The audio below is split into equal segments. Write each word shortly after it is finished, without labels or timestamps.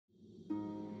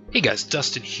Hey guys,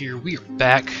 Dustin here. We are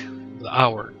back with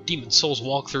our Demon Souls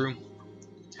walkthrough.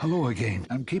 Hello again.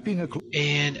 I'm keeping a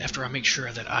And after I make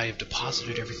sure that I have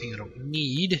deposited everything I don't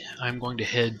need, I'm going to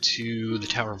head to the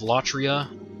Tower of Latria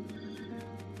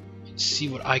and see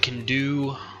what I can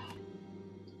do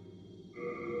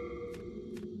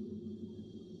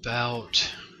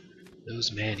about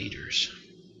those man-eaters.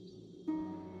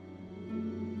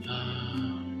 I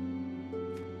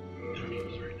don't need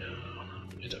those right now.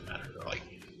 It doesn't matter. They're like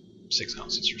 6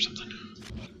 ounces or something.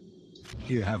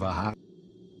 You have a hot.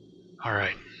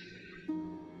 Alright.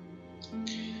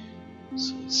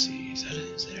 So let's see. Is that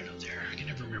it up there? I can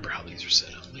never remember how these are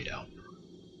set up, laid out.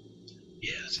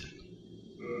 Yeah, that's it.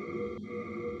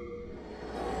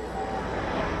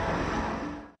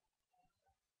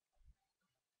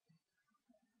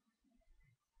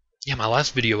 Yeah, my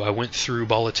last video I went through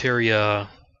Boletaria.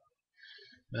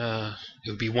 It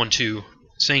would be 1-2.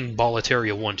 Saying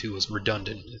Boletaria 1-2 was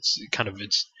redundant. It's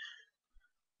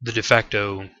the de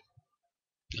facto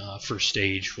first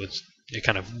stage. It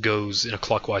kind of goes in a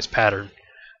clockwise pattern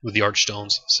with the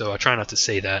archstones. So I try not to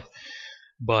say that,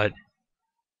 but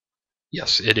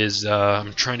yes, it is.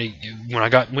 I'm trying to. When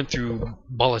I went through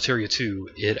Boletaria 2,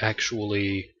 it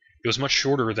was much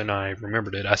shorter than I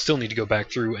remembered it. I still need to go back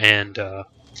through and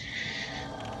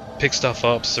pick stuff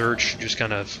up, search, just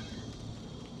kind of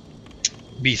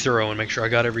be thorough and make sure I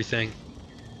got everything.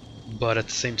 But at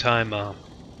the same time, I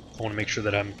want to make sure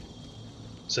that I'm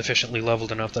sufficiently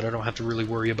leveled enough that I don't have to really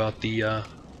worry about the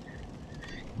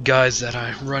guys that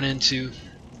I run into.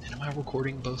 And am I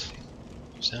recording both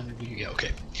sound and video? Yeah, okay.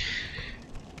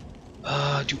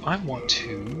 Do I want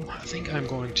to? I think I'm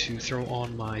going to throw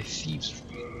on my Thieves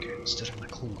Ring instead of my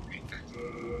Clone Ring.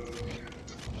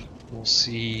 We'll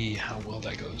see how well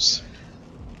that goes.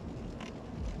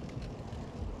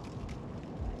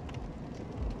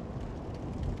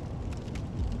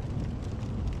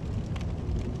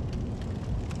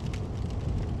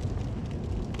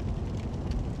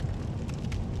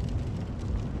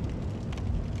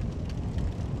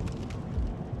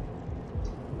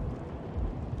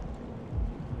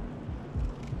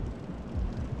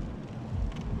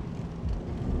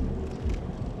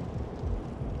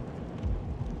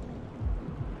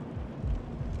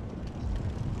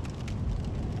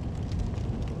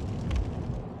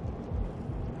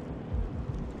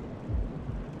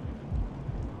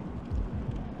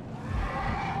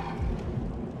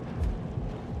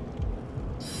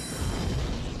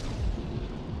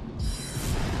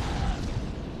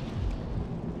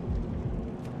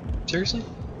 Seriously?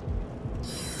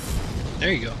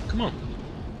 There you go. Come on.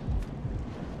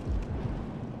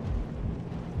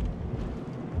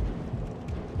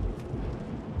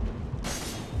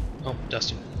 Oh,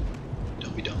 Dustin.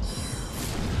 Don't be dumb.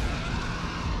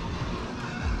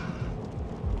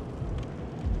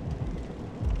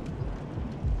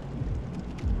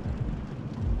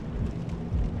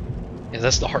 Yeah,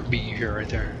 that's the heartbeat you hear right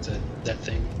there. It's that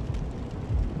thing.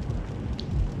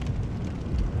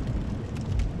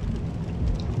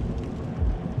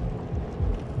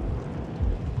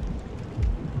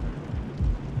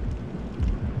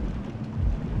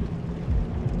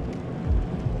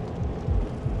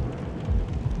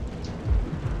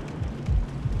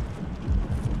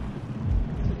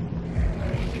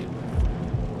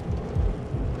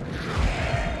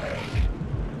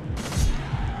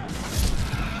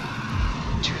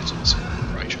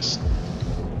 Righteous.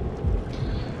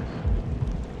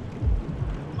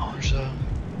 Oh, there's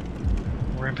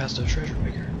we're in past a treasure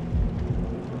maker.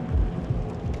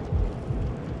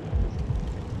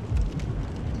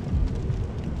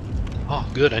 Oh,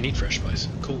 good. I need fresh spice.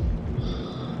 Cool.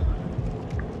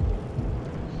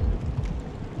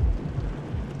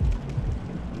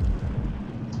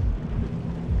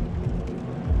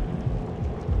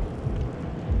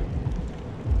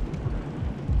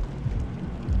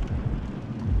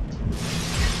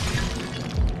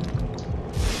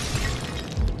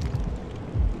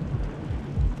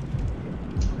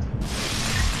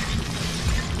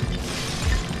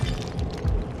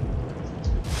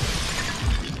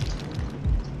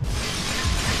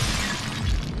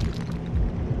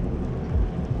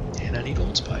 I need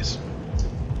Old Spice.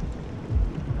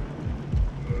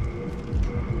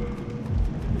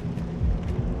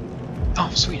 Oh,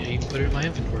 sweet, I even put it in my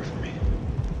inventory for me.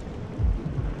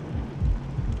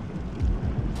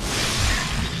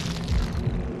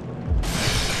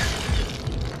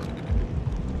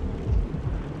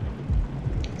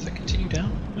 Does that continue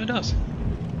down? It does.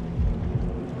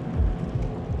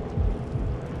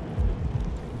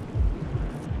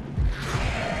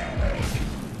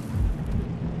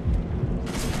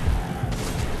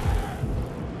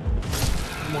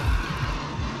 Come on.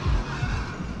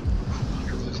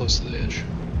 close to the edge.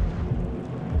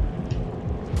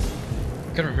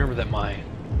 I gotta remember that my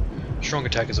strong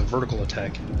attack is a vertical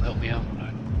attack, and will help me out when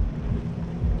I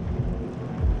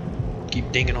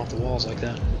keep dinging off the walls like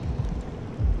that.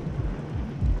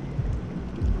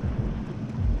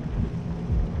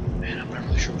 Man, I'm not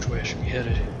really sure which way I should be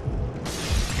headed.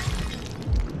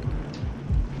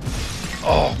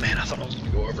 Oh man, I thought I was gonna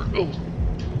go over. Oh.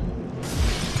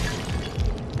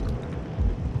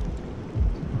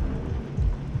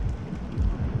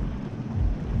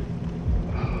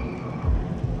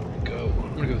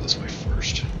 I'm gonna go this way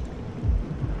first.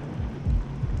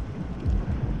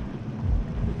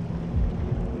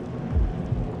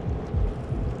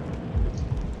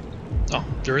 Oh,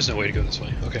 there is no way to go this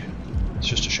way. Okay. It's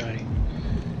just a shiny.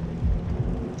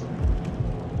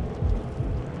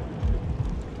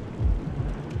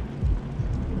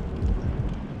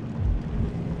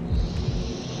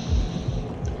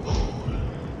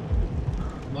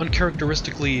 I'm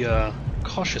uncharacteristically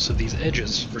cautious of these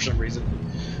edges for some reason.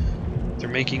 They're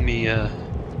making me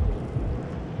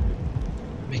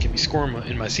squirm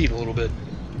in my seat a little bit.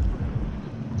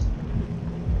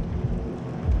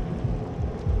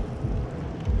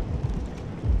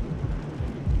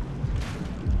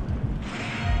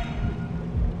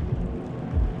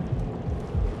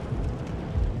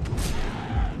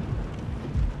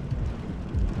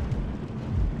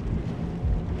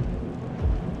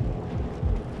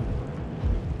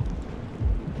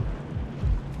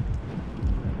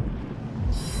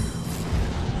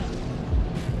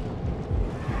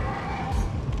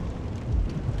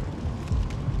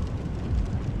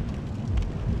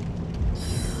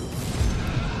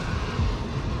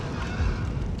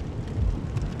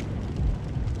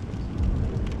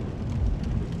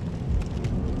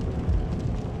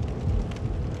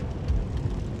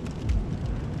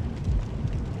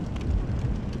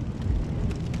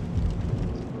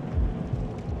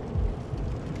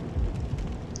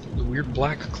 Weird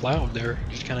black cloud there,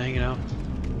 just kind of hanging out.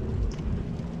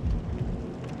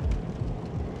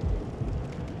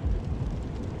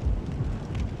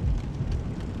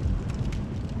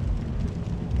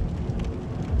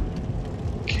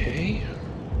 Okay.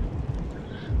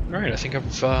 Alright, I think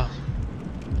I've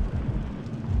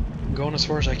gone as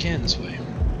far as I can this way.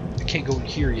 I can't go in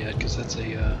here yet because that's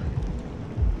a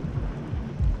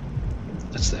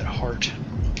that's that heart.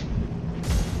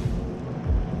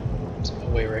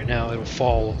 Way right now. It'll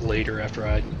fall later after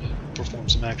I perform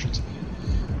some actions.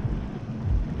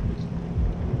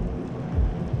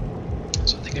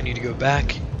 So I think I need to go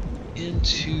back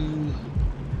into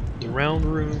the round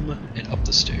room and up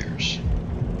the stairs.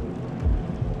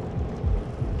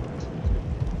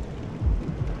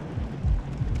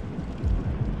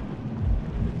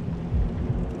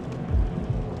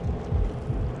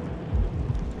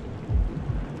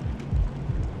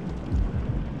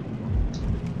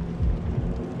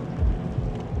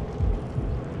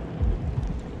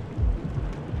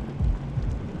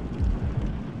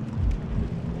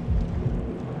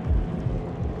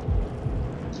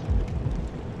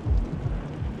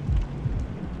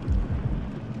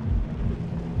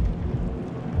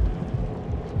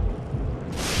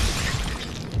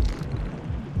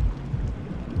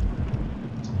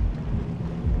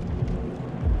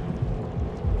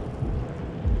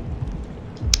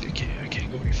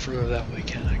 Further that way,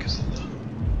 can I? Because of the...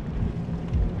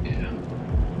 Yeah.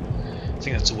 I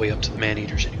think that's the way up to the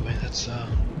man-eaters anyway. That's a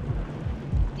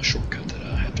shortcut that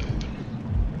I have to open.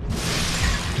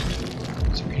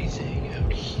 Is there anything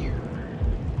out here?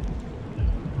 No.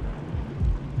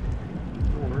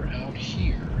 Or out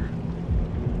here?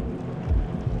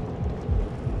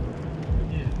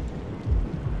 Yeah.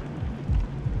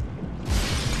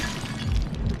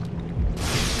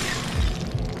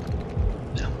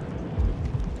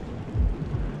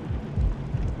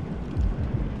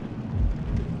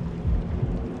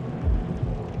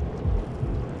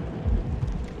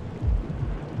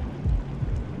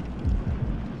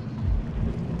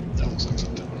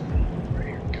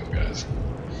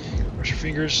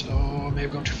 Fingers. Oh, I may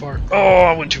have gone too far. Oh,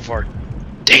 I went too far.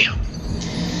 Damn.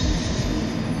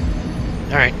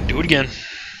 Alright, do it again.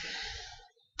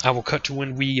 I will cut to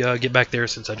when we get back there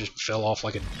since I just fell off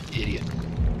like an idiot.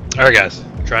 Alright guys,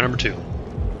 try number 2.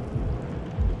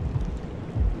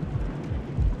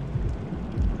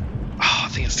 Oh, I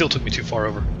think it still took me too far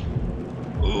over.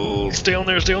 Ooh, stay on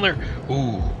there, stay on there.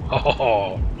 Ooh,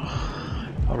 oh.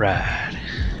 Alright.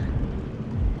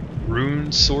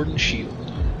 Rune, sword, and shield.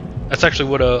 That's actually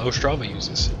what Ostrava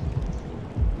uses.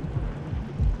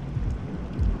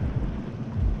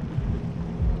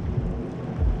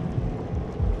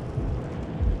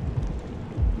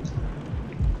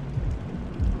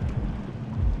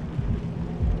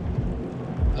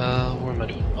 What am I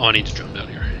doing? Oh, I need to jump down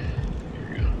here. Here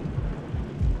we go.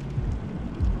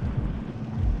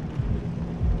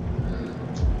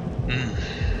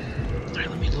 Alright,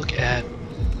 let me look at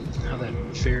how that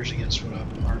fares against what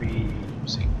I'm already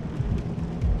using.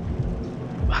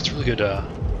 That's really good,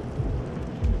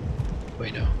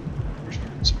 wait, no. Where's my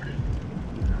sorry.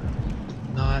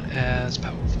 Not as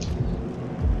powerful.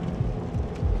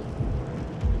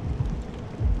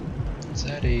 Is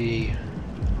that a... I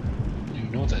don't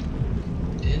even know what that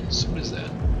is. What is that?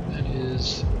 That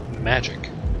is magic.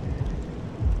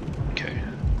 Okay.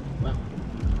 Well,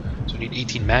 so I need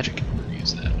 18 magic in order to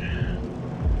use that.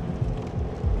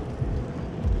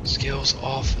 Scales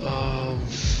off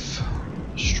of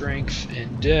strength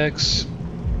and dex.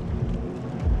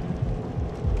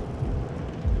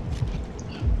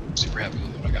 I'm super happy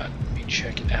with what I got. Let me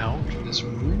check out this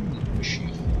rune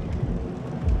shield.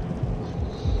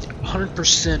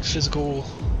 100% physical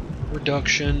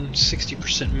reduction,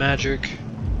 60% magic.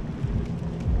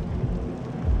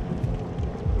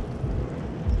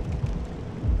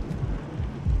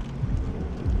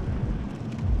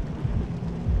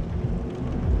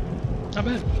 Not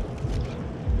bad.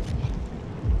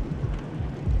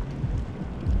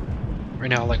 Right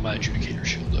now I like my adjudicator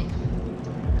shield though.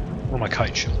 Or my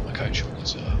kite shield. My kite shield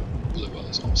is really well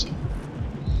as also.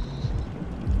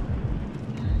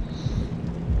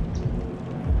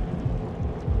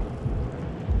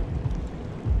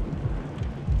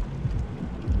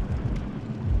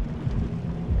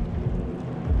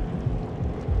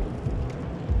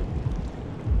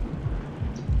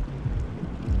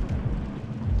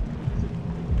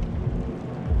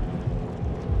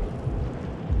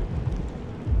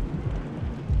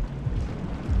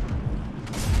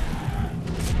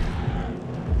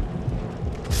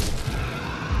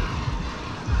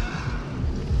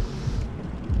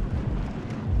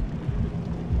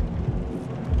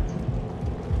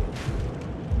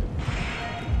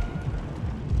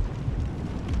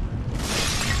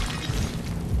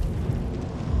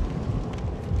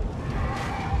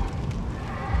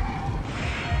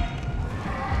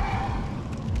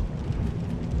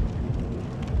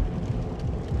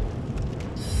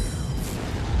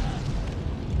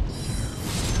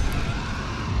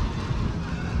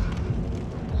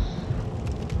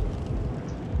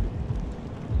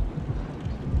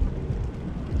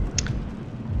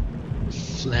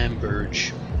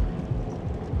 Flamberge.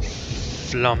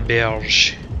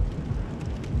 Flamberge.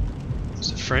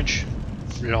 Is it French?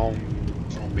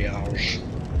 Flamberge.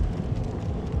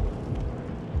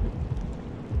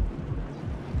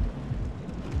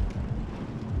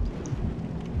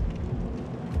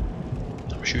 I'm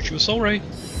gonna shoot you a soul ray.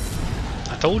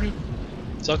 I told you,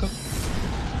 sucker.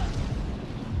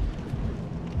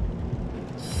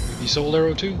 Give you soul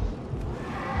arrow too.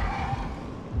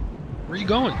 Where are you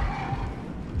going?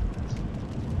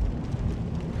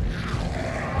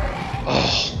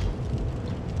 Oh.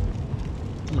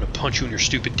 I'm gonna punch you in your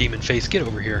stupid demon face. Get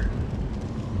over here.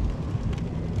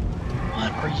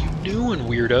 What are you doing,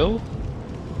 weirdo?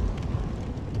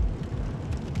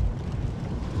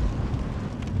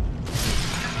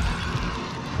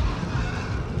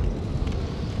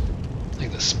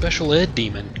 Like the special ed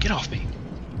demon. Get off me.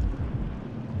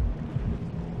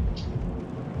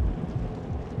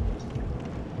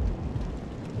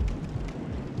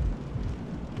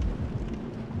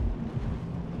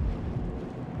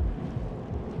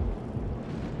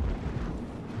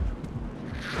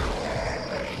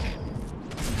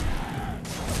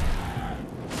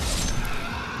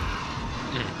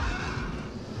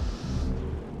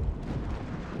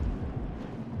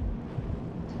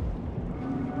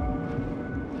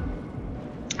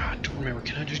 Remember,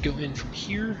 can I just go in from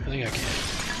here? I think I can.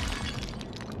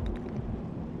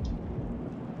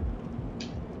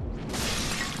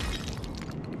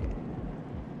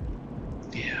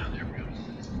 Yeah, there we go.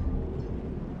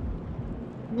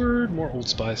 Word, more Old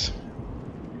Spice.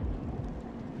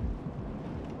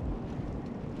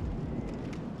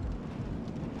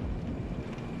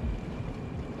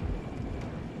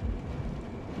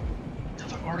 Now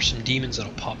there are some demons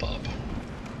that'll pop up.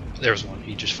 There's one.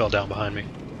 He just fell down behind me.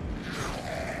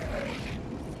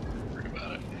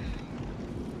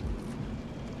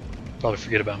 Probably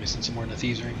forget about me since I'm wearing a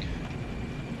thieves ring.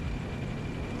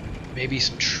 Maybe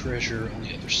some treasure on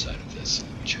the other side of this.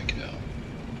 Let me check it out.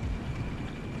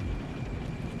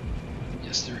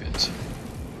 Yes, there is.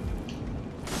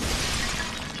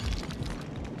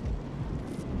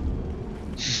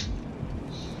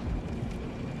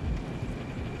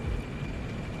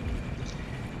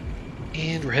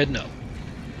 And we're heading up.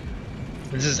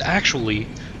 This is actually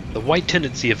the White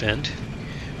Tendency event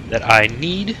that I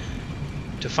need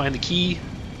to find the key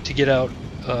to get out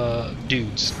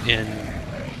dudes in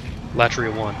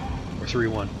Latria 1 or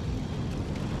 3-1.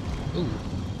 Ooh,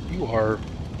 you are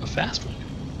a fast one.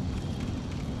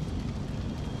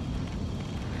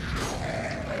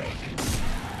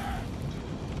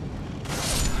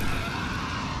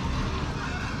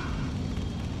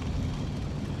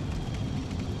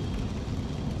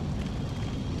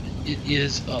 It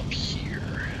is up here.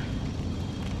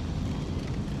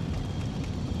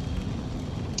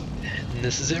 And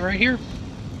this is it right here.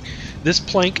 This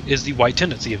plank is the White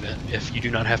Tendency event. If you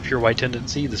do not have pure White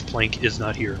Tendency, this plank is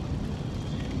not here.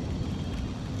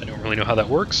 I don't really know how that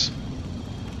works,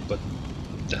 but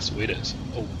that's the way it is.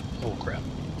 Oh crap.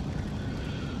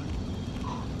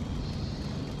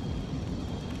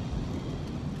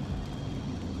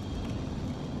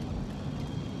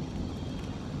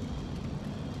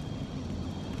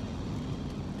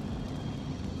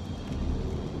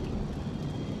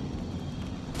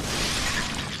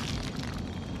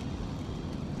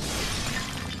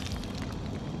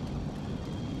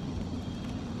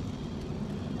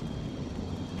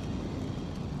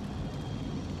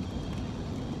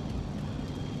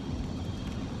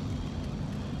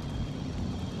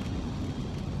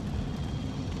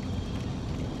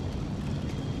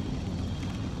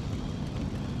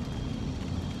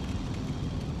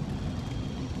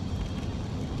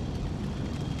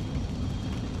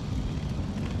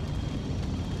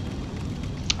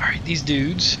 Alright, these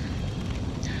dudes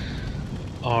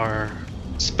are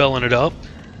spelling it up,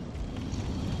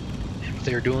 and what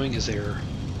they're doing is they're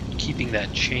keeping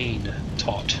that chain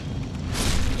taut.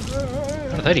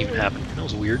 How did that even happen? That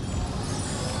was weird.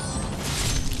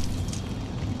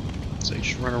 So you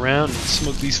just run around and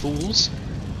smoke these fools.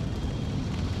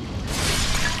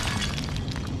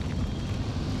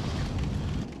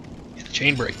 And the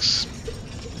chain breaks.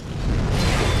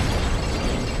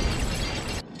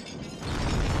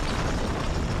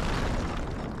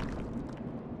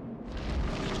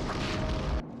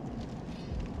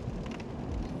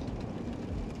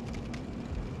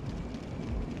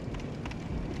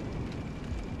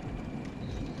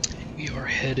 We are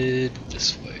headed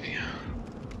this way.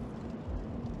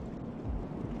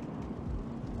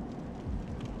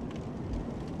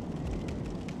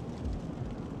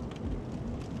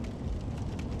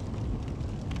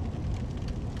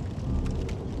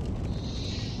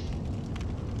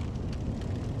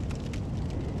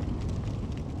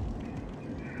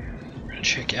 We're gonna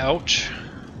check out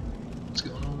what's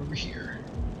going on over here.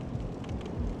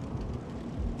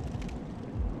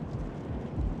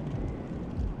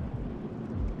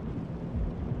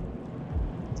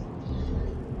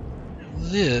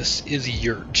 This is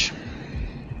Yurt.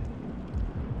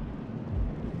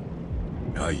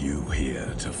 Are you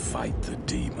here to fight the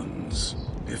demons?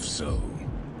 If so,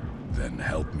 then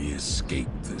help me escape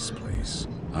this place.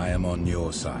 I am on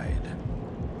your side.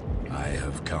 I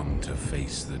have come to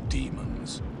face the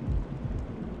demons.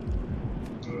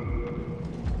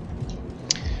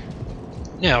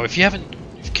 Now, if you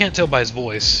can't tell by his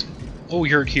voice,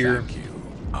 Yurt here. Thank you.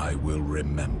 I will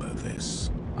remember this.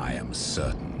 I am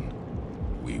certain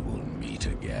we will meet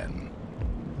again.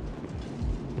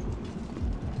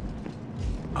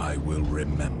 I will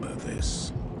remember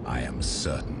this. I am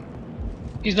certain.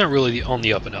 He's not really on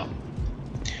the up and up.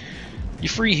 You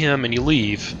free him and you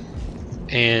leave,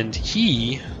 and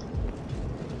he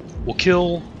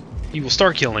will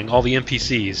start killing all the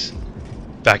NPCs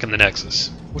back in the Nexus,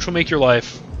 which will make your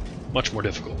life much more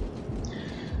difficult.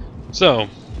 So,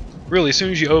 really, as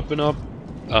soon as you open up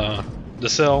the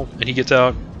cell and he gets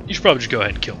out, you should probably just go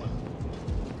ahead and kill him.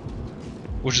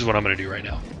 Which is what I'm going to do right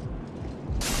now.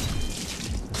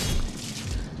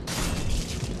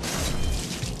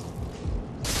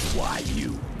 Why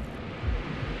you?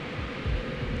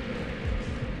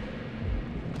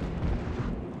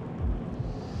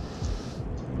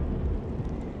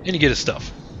 And you get his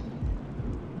stuff.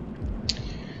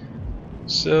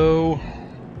 So,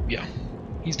 yeah.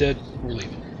 He's dead. We're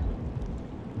leaving.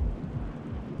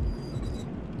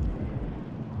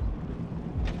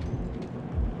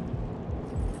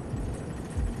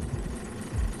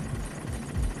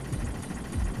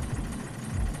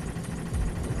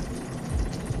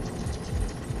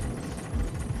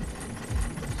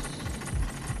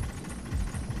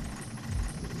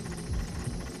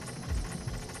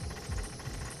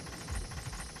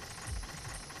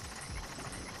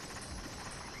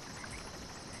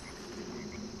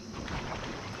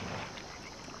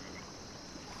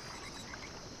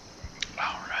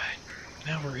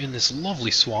 Now we're in this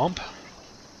lovely swamp.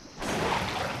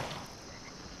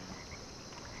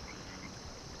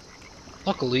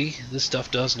 Luckily, this stuff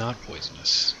does not poison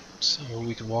us, so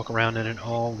we can walk around in it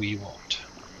all we want.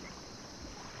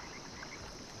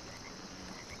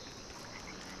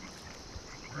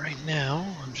 now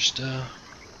I'm just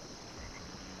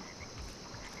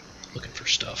looking for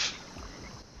stuff.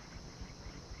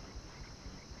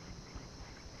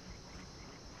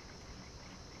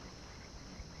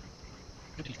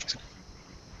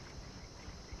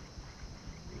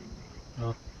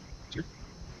 Here.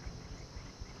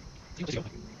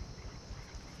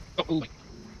 Oh, wait.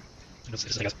 This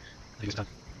thing, guys. I think it's done.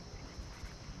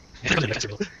 Yeah, I'm gonna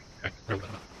Alright, whatever.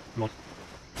 Come on.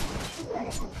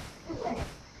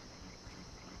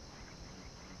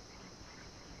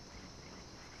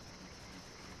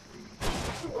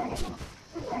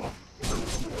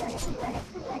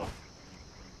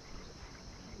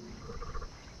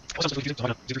 What's up, so I'm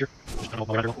gonna zoom here. Just don't know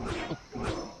why I'm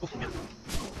Oh, yeah.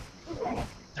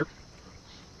 There.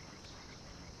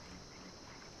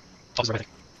 Top is right, I think.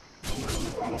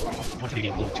 I want to be a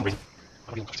little too crazy.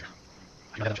 I want to be a little closer.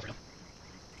 I know I have that right now.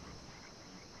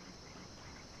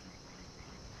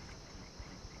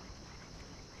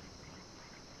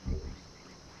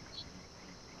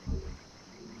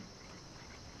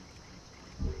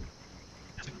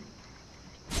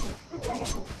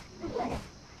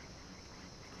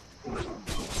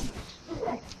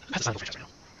 I have to sign the franchise right now.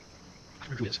 I don't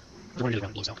remember who it is. The one who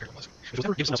really blows down character was. If it was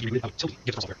ever give someone else to read it, I would totally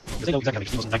give it to someone else. Because they know exactly how to make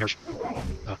feels and nightmarish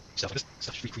stuff. Like this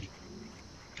stuff's pretty creepy.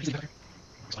 Can you see that here?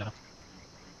 Where's that now?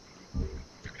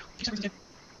 There we go. Can you send me the game?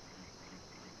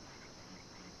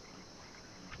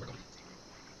 We're going.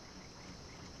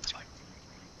 That's fine.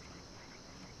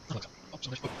 Oh, look. Oh, so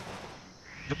there's. Oh.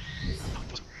 Nope. No, it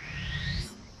wasn't.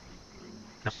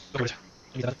 No. Go over there.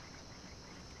 Let me get that.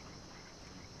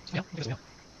 So yeah, I guess we are.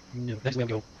 No, that's the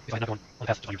way I'll go if I'm not going on the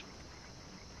path to find yours.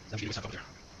 That should be what's over there.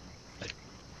 Right.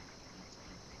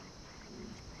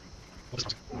 What is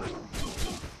it?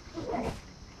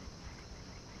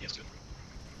 Yeah, it's good.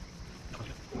 No, I'm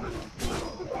good.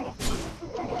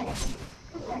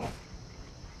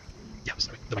 Yeah, this is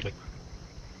the right way.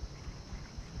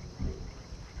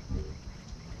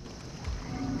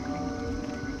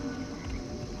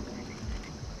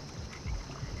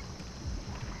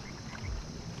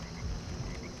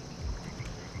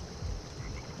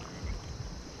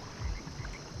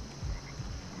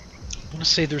 I want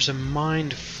to say there's a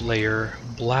Mind Flayer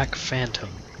Black Phantom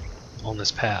on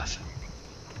this path.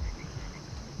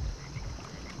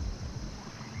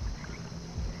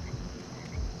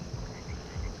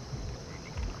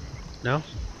 No?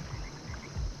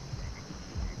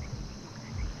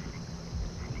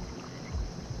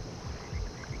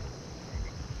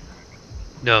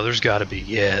 No, there's gotta be.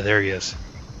 Yeah, there he is.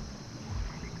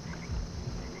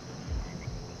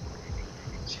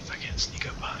 Let's see if I can't sneak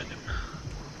up behind him.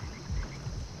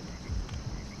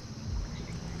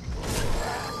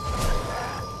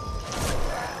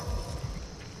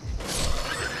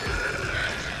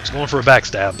 I was going for a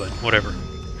backstab, but whatever.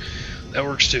 That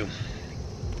works too.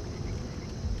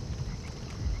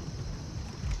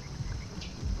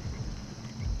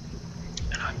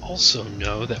 And I also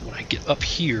know that when I get up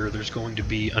here, there's going to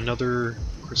be another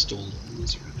crystal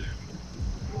lizard.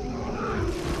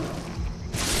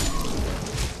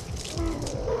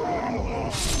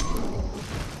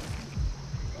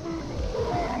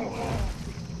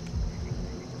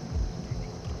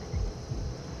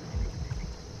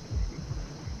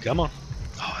 Come on.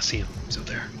 Oh, I see him. He's up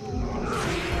there.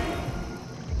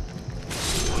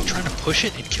 Oh, you trying to push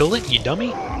it and kill it, you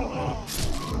dummy? Alright.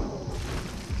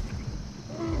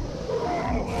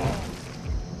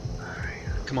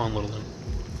 Come on, little one.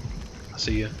 I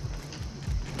see you.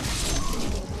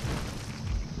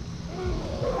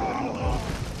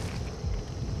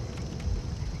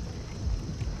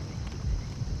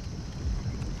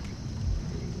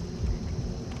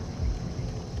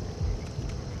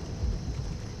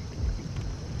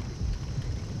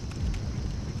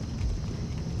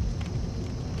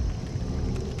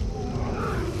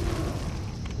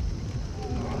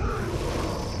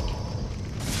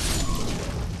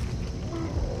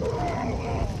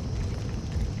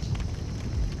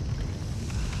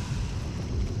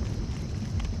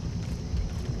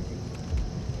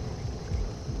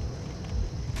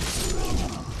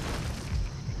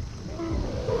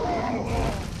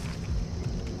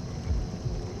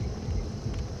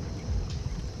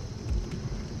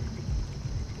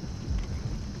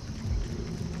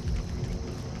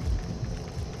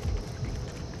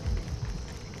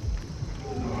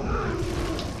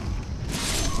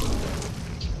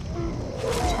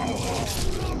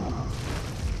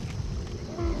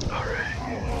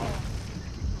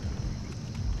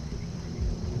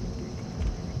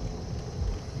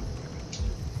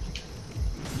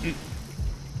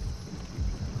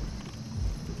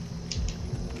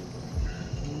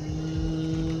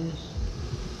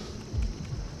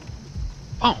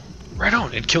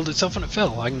 down. It killed itself when it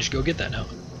fell. I can just go get that now.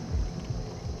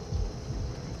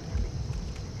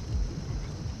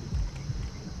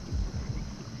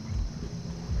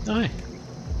 Oh, hey.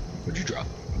 What'd you drop?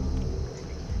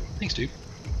 Thanks, dude.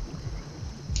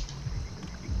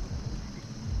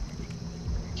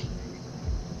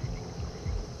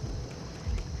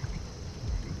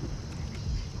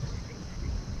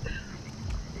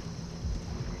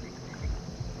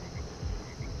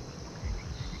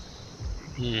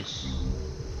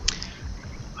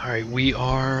 Alright, we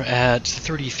are at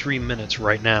 33 minutes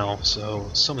right now, so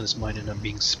some of this might end up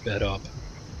being sped up.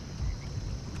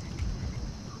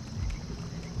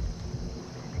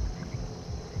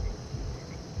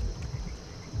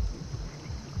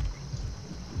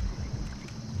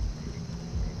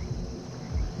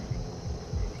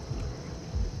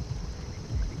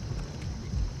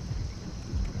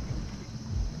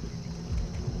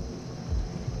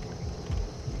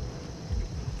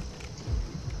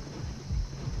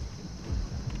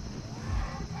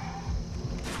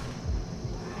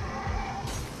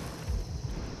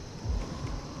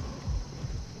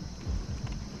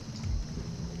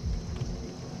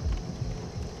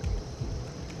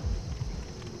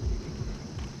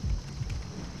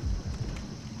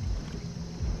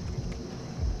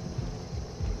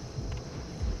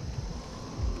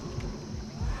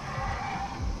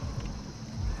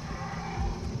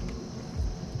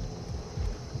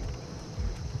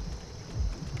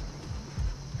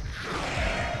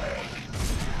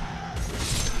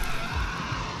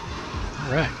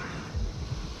 Alright.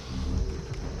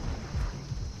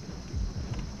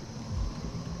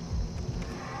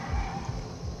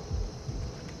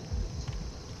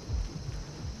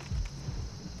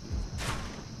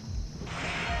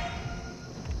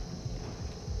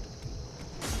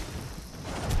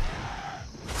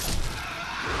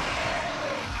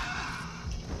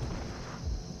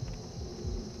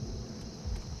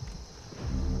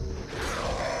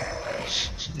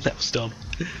 That was dumb.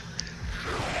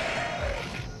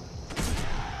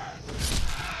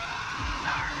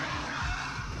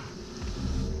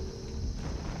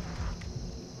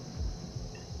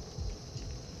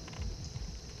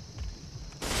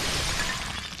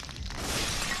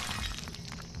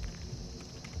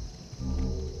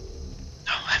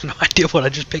 I have no idea what I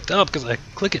just picked up because I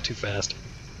click it too fast.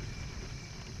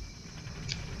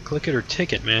 Click it or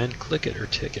tick it, man. Click it or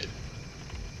tick it.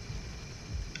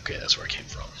 Okay, that's where I came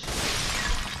from.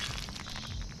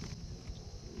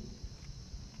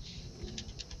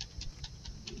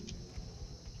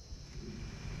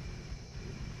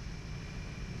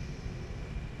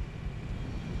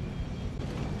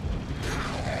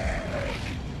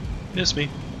 Miss me.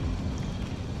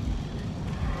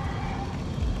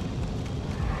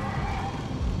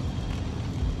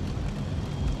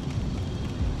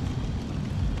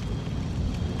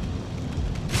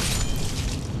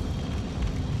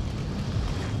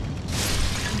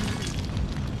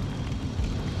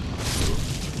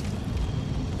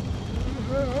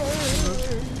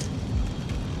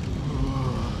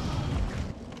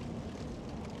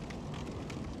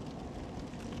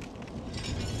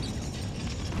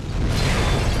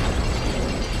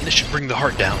 This should bring the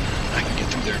heart down. I can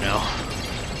get through there now.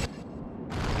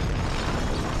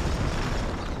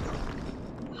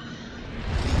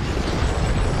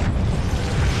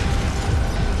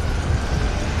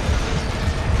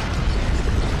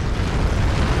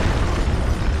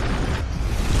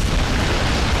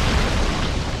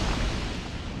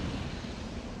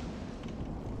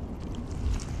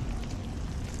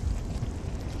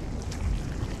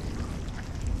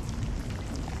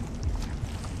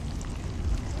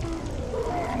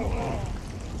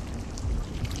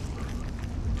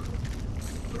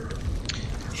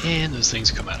 And those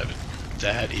things come out of it.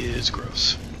 That is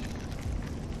gross.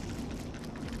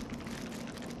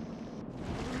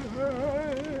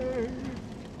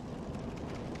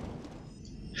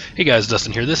 Hey guys,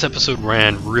 Dustin here. This episode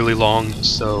ran really long,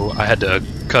 so I had to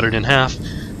cut it in half.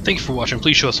 Thank you for watching.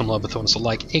 Please show us some love by throwing us a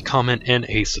like, a comment, and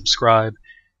a subscribe.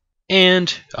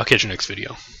 And I'll catch you next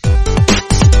video.